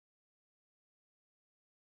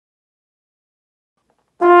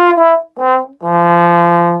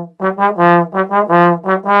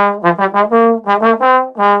Good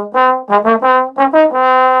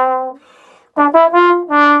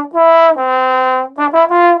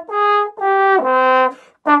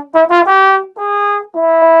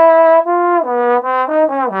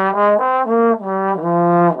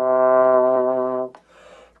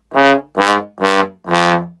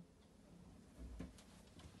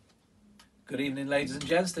evening, ladies and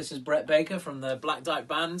gents. This is Brett Baker from the Black Dyke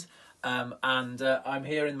Band, and I'm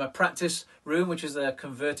here in my practice room, which is a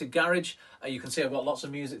converted garage. You can see I've got lots of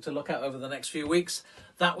music to look at over the next few weeks.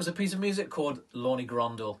 That was a piece of music called Lorne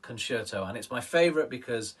Grondel Concerto, and it's my favourite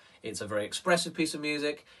because it's a very expressive piece of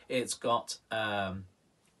music. It's got some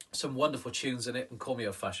wonderful tunes in it, and call me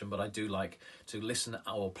old-fashioned, but I do like to listen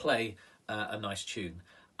or play a nice tune.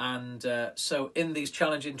 And so in these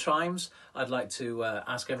challenging times, I'd like to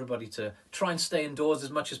ask everybody to try and stay indoors as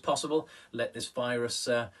much as possible. Let this virus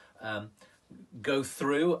go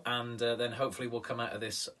through, and then hopefully we'll come out of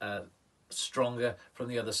this stronger from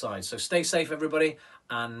the other side. So stay safe, everybody,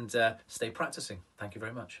 and stay practicing. Thank you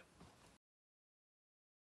very much.